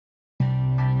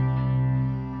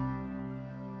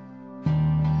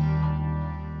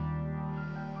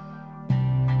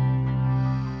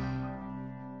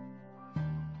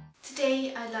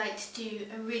Today I'd like to do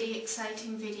a really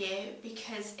exciting video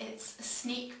because it's a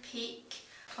sneak peek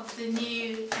of the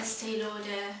new Estee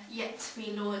Lauder yet to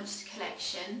be launched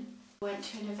collection. I went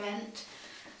to an event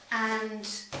and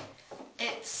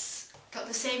it's got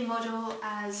the same model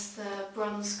as the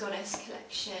Bronze Goddess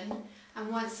collection,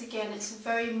 and once again it's a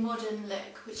very modern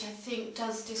look which I think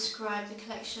does describe the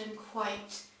collection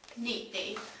quite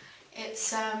neatly.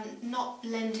 It's not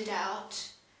blended out,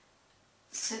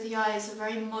 so the eyes are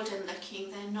very modern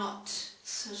looking. They're not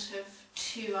sort of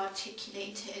too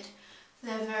articulated.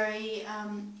 They're very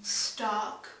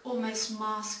stark, almost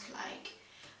mask-like.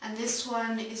 And this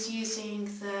one is using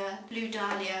the Blue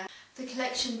Dahlia. The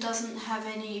collection doesn't have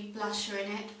any blusher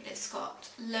in it, but it's got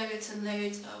loads and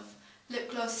loads of lip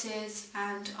glosses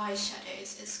and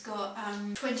eyeshadows. It's got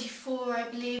 24, I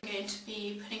believe. I'm going to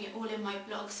be putting it all in my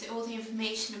blog, so all the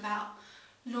information about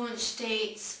launch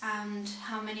dates and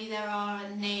how many there are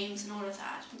and names and all of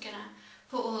that. I'm going to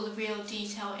put all the real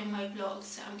detail in my blog,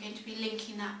 so I'm going to be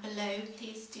linking that below.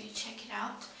 Please do check it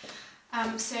out.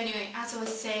 So anyway, as I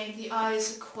was saying, the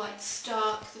eyes are quite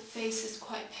stark, the face is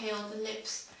quite pale, the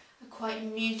lips are quite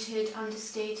muted,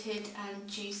 understated and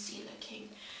juicy looking.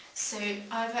 So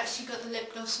I've actually got the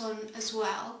lip gloss on as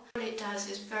well. What it does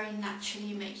is very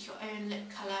naturally make your own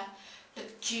lip colour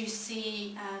look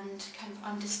juicy and kind of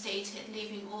understated,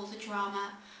 leaving all the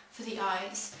drama for the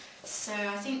eyes. So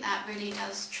I think that really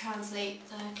does translate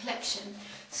the collection.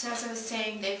 So as I was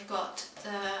saying, they've got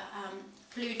the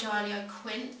Blue Dahlia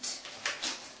Quint,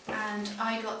 and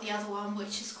I got the other one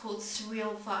which is called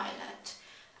Surreal Violet.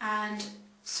 And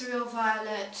Surreal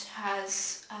Violet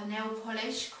has a nail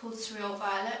polish called Surreal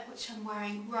Violet, which I'm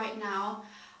wearing right now.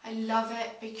 I love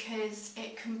it because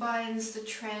it combines the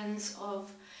trends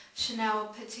of Chanel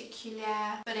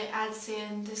Particulier, but it adds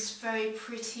in this very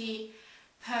pretty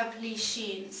purpley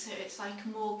sheen, so it's like a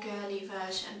more girly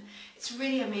version. It's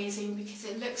really amazing because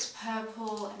it looks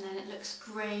purple and then it looks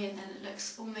grey and then it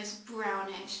looks almost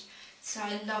brownish. So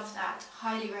I love that,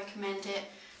 highly recommend it.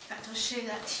 In fact, I'll show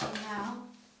that to you now.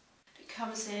 It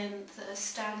comes in the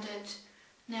standard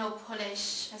nail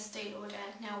polish, Estee Lauder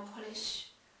nail polish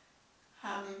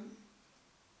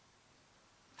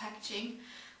packaging.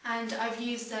 And I've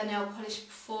used their nail polish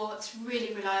before. It's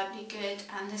really reliably good,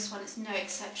 and this one is no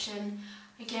exception.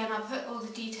 Again, I'll put all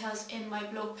the details in my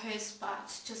blog post,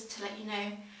 but just to let you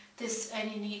know, this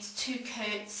only needs 2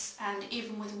 coats, and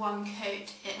even with 1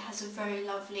 coat it has a very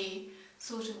lovely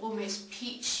sort of almost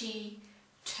peachy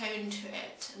tone to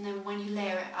it, and then when you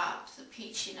layer it up the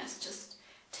peachiness just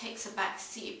takes a back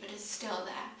seat, but it's still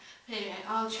there. But anyway,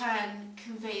 I'll try and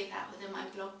convey that within my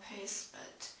blog post,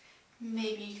 but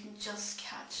maybe you can just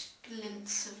catch a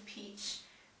glimpse of peach.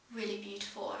 Really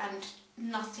beautiful, and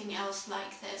nothing else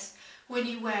like this. When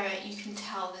you wear it you can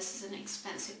tell this is an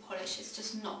expensive polish. It's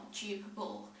just not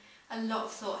dupable. A lot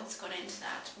of thought has gone into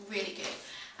that. Really good.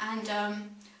 And I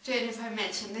don't know if I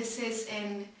mentioned, this is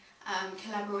in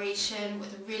collaboration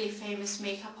with a really famous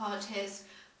makeup artist,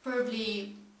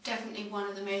 probably definitely one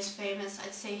of the most famous.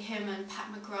 I'd say him and Pat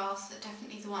McGrath are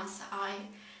definitely the ones that I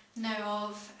know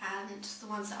of, and the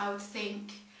ones that I would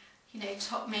think, you know,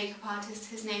 top makeup artist.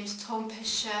 His name's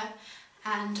Pecheux,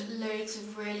 and loads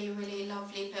of really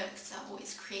lovely looks are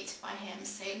always created by him,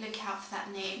 so look out for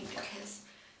that name because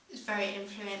it's a very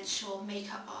influential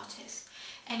makeup artist.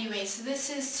 Anyway, so this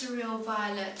is Surreal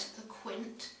Violet, the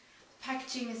Quint. The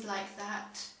packaging is like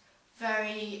that,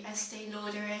 very Estee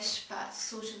Lauder-ish, but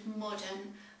sort of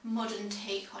modern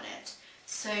take on it.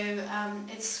 So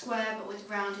it's square but with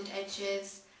rounded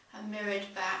edges, a mirrored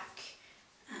back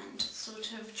and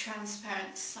sort of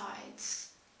transparent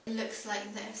sides. It looks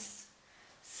like this.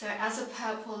 So as a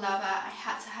purple lover I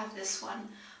had to have this one.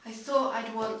 I thought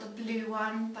I'd want the blue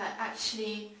one, but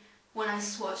actually when I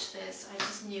swatched this I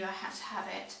just knew I had to have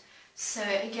it. So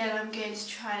again, I'm going to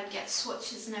try and get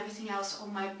swatches and everything else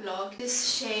on my blog.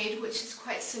 This shade, which is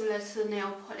quite similar to the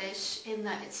nail polish in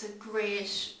that it's a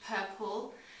greyish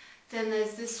purple. Then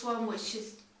there's this one which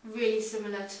is really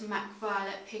similar to MAC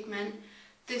Violet pigment.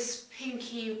 This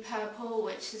pinky purple,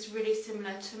 which is really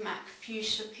similar to MAC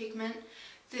Fuchsia pigment.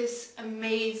 This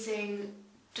amazing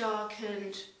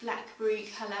darkened blackberry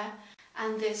colour,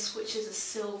 and this which is a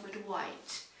silvered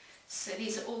white. So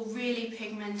these are all really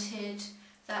pigmented.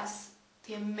 That's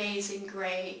the amazing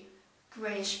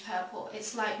greyish purple.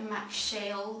 It's like MAC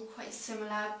Shale, quite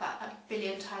similar but a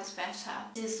billion times better.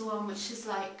 This is the one which is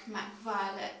like MAC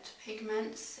Violet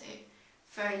pigment, so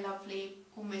very lovely,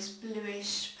 almost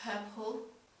bluish purple.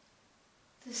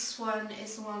 This one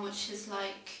is the one which is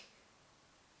like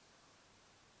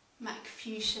MAC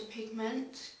Fuchsia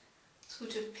pigment,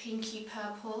 sort of pinky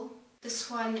purple.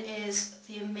 This one is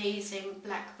the amazing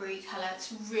blackberry colour.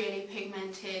 It's really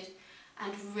pigmented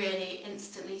and really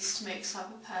instantly smokes up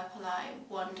a purple eye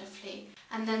wonderfully.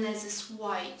 And then there's this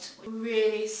white,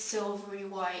 really silvery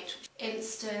white,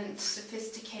 instant,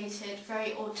 sophisticated,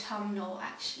 very autumnal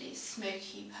actually,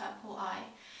 smoky purple eye.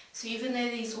 So even though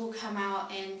these all come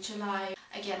out in July,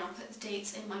 again I'll put the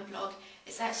dates in my blog,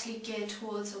 it's actually geared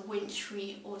towards a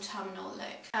wintry autumnal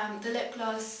look. The lip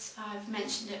gloss, I've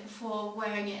mentioned it before,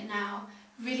 wearing it now,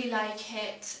 really like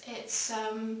it. It's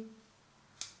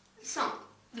not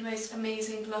the most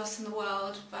amazing gloss in the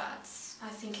world, but I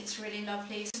think it's really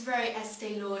lovely. It's a very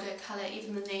Estee Lauder colour,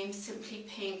 even the name Simply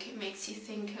Pink, it makes you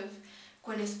think of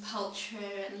Gwyneth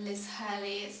Paltrow and Liz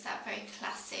Hurley. It's that very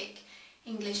classic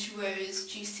English rose,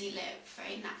 juicy lip,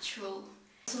 very natural,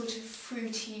 sort of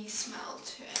fruity smell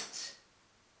to it.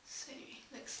 So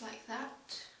it looks like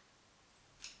that.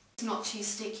 It's not too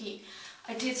sticky.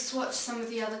 I did swatch some of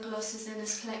the other glosses in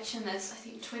this collection. There's I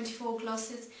think 24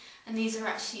 glosses, and these are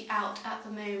actually out at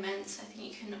the moment, so I think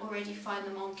you can already find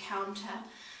them on counter.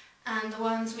 And the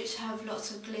ones which have lots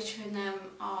of glitter in them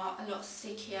are a lot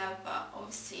stickier, but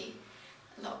obviously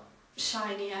a lot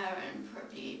shinier and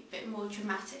probably a bit more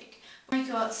dramatic. I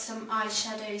got some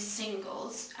eyeshadow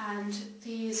singles, and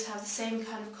these have the same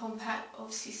kind of compact,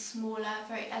 obviously smaller,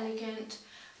 very elegant.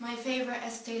 My favourite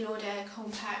Estee Lauder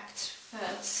compact for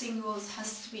singles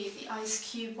has to be the Ice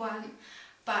Cube one,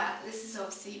 but this is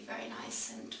obviously very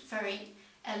nice and very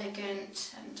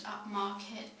elegant and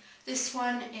upmarket. This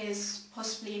one is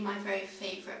possibly my very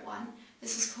favourite one.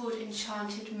 This is called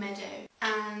Enchanted Meadow,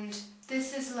 and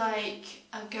this is like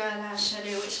a girl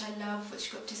eyeshadow which I love,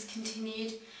 which got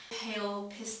discontinued.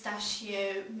 Pale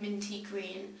pistachio minty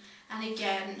green, and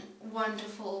again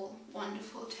wonderful,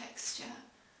 wonderful texture.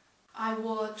 I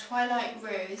wore Twilight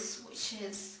Rose, which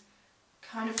is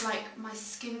kind of like my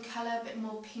skin colour, a bit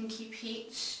more pinky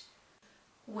peach,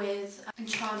 with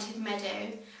Enchanted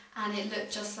Meadow, and it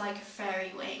looked just like a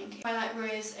fairy wing. Twilight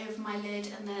Rose over my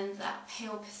lid, and then that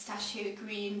pale pistachio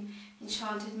green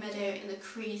Enchanted Meadow in the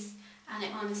crease, and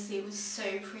it honestly was so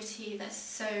pretty. They're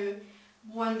so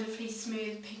wonderfully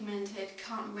smooth, pigmented,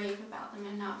 can't rave about them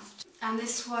enough. And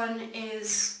this one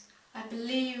is, I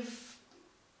believe,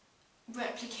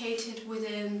 replicated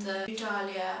within the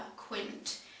Dahlia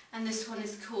Quint, and this one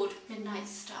is called Midnight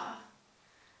Star.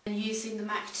 And using the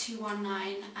MAC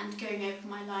 219 and going over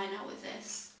my liner with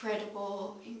this,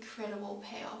 incredible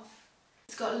payoff.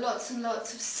 It's got lots and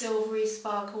lots of silvery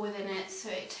sparkle within it, so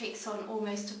it takes on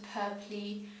almost a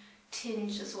purpley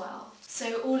tinge as well.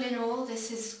 So all in all,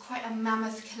 this is quite a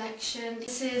mammoth collection.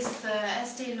 This is the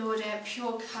Estee Lauder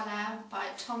Pure Colour by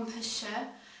Tom Pecheux.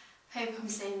 Hope I'm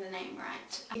saying the name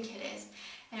right. I think it is.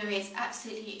 Anyway, it's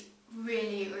absolutely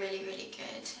really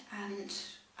good, and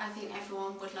I think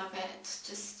everyone would love it.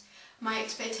 Just my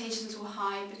expectations were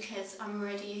high because I'm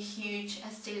already a huge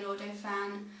Estee Lauder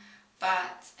fan,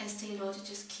 but Estee Lauder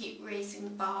just keep raising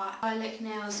the bar. Lilac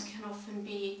nails can often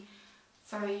be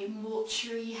very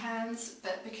mortuary hands,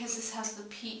 but because this has the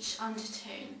peach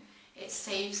undertone, it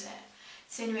saves it.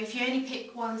 So anyway, if you only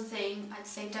pick one thing, I'd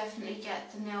say definitely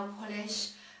get the nail polish,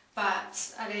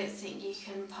 but I don't think you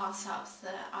can pass up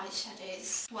the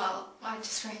eyeshadows. Well, I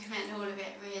just recommend all of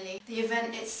it really. The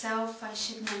event itself, I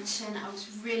should mention, I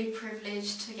was really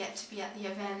privileged to get to be at the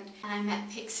event, and I met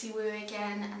Pixie Woo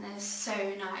again, and they're so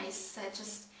nice. They're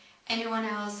just, anyone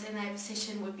else in their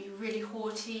position would be really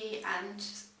haughty and,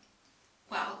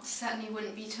 well, certainly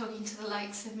wouldn't be talking to the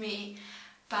likes of me,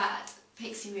 but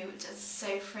Pixie Woo were just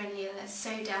so friendly, they're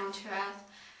so down to earth,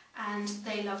 and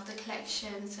they love the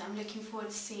collection, so I'm looking forward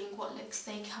to seeing what looks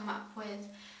they come up with.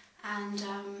 And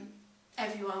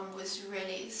everyone was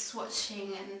really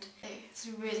swatching, and it's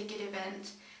a really good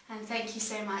event. And thank you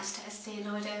so much to Estee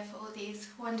Lauder for all these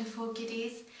wonderful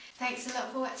goodies. Thanks a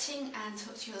lot for watching, and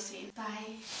talk to you all soon.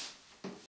 Bye.